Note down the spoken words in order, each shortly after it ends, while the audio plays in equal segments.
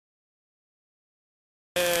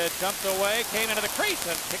It jumped away, came into the crease,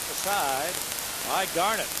 and kicked aside by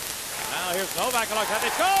Garnett. Now here's Novak, and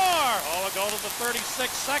they score! Oh, a goal to the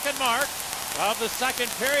 36-second mark of the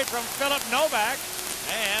second period from Philip Novak,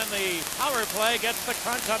 and the power play gets the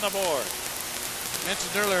crunch on the board.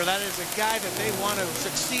 Mentioned earlier, that is a guy that they want to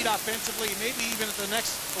succeed offensively, maybe even at the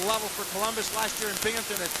next level for Columbus last year in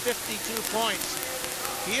Binghamton at 52 points.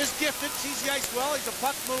 He is gifted, sees the ice well, he's a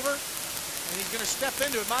puck mover, and he's going to step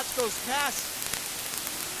into it. Motzko's pass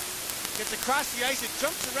gets across the ice, it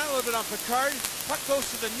jumps around a little bit on Picard, puck goes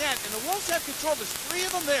to the net, and the Wolves have control. There's three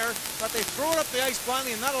of them there, but they throw it up the ice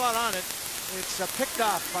blindly and not a lot on it. It's picked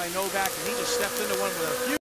off by Novak, and he just stepped into one with a few